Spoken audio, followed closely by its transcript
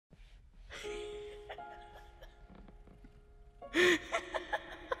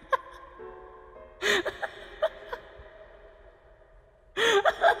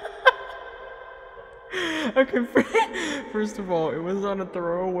Okay, first of all, it was on a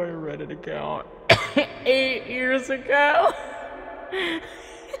throwaway Reddit account 8 years ago. The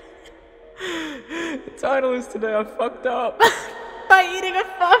title is Today I Fucked Up by eating a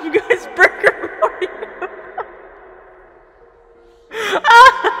Five Guys burger for you.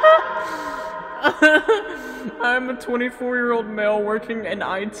 I'm a 24-year-old male working in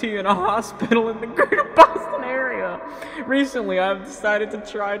IT in a hospital in the greater Boston area. Recently, I've decided to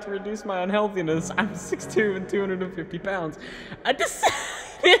try to reduce my unhealthiness. I'm 6'2" and 250 pounds. I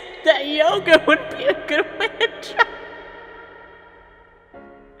decided that yoga would be a good way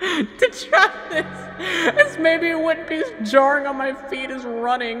to try this, as maybe it wouldn't be as jarring on my feet as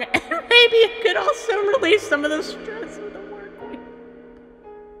running, and maybe it could also release some of the stress of the work week.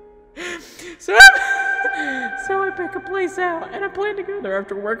 So I pick a place out, and I plan to go there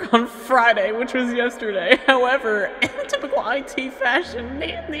after work on Friday, which was yesterday. However, in typical IT fashion,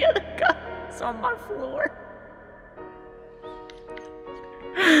 me and the other guys on my floor,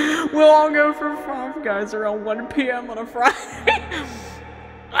 we'll all go for Five Guys around 1 p.m. on a Friday.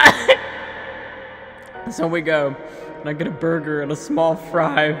 So we go, and I get a burger and a small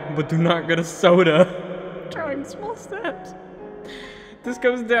fry, but do not get a soda. Trying small steps. This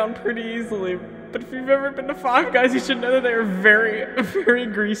goes down pretty easily, but if you've ever been to Five Guys, you should know that they are very, very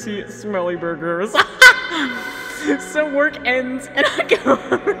greasy, smelly burgers. So work ends, and I go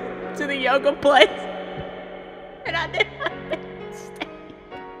to the yoga place, and I did my mistake.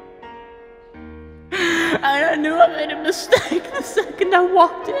 I knew I made a mistake the second I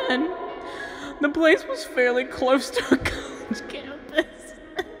walked in. The place was fairly close to a college campus,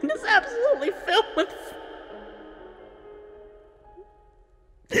 and it's absolutely filled with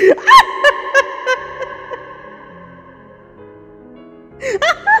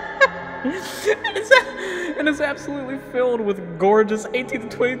and it's absolutely filled with gorgeous 18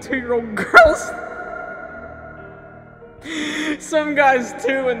 to 22-year-old girls. Some guys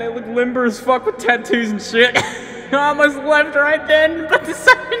too, and they look limber as fuck with tattoos and shit. I almost left right then, but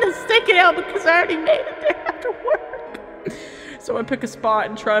decided to stick it out because I already made it there after work. So I pick a spot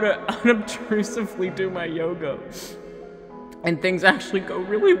and try to unobtrusively do my yoga. And things actually go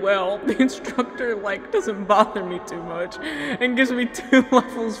really well. The instructor, doesn't bother me too much and gives me 2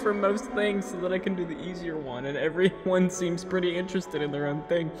 levels for most things so that I can do the easier one, and everyone seems pretty interested in their own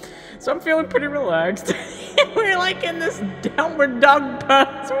thing. So I'm feeling pretty relaxed. We're in this downward dog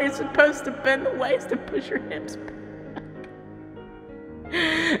pose where you're supposed to bend the waist to push your hips back.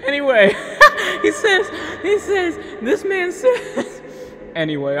 Anyway, this man says,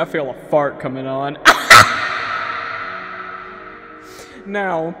 anyway, I feel a fart coming on.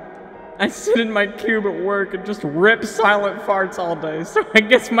 Now, I sit in my cube at work and just rip silent farts all day, so I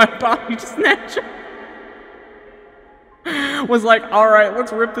guess my body just naturally was like, alright,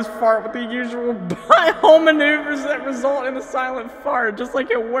 let's rip this fart with the usual butthole maneuvers that result in a silent fart, just like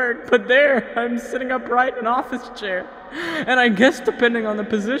at work. But there, I'm sitting upright in an office chair. And I guess depending on the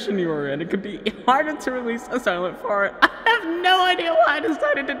position you are in, it could be harder to release a silent fart. I have no idea why I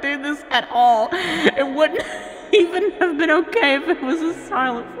decided to do this at all. It wouldn't even have been okay if it was a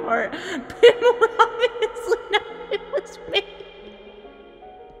silent fart. People would obviously know it was me.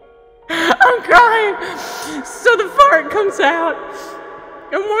 I'm crying. So the fart comes out,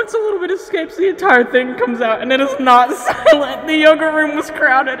 and once a little bit escapes, the entire thing comes out, and it is not silent. The yoga room was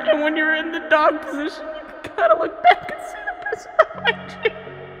crowded, and when you're in the dog position, you can kind of look back and see the person behind you.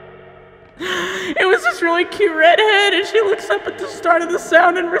 It was this really cute redhead, and she looks up at the start of the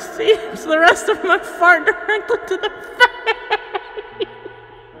sound and receives the rest of my fart directly to the face.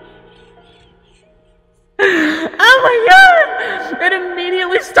 Oh my god! It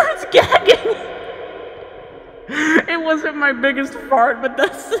immediately starts gagging. It wasn't my biggest fart, but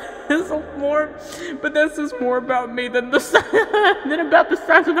this is more about me than about the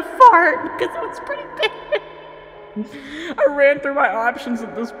size of the fart, because it was pretty big. I ran through my options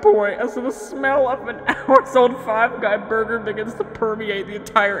at this point as the smell of an hours-old Five Guy burger begins to permeate the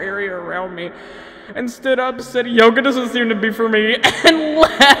entire area around me, and stood up, said yoga doesn't seem to be for me, and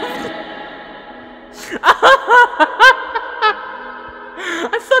left.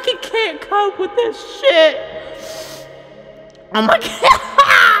 I fucking can't cope with this shit. Oh my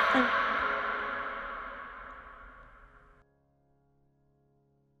god.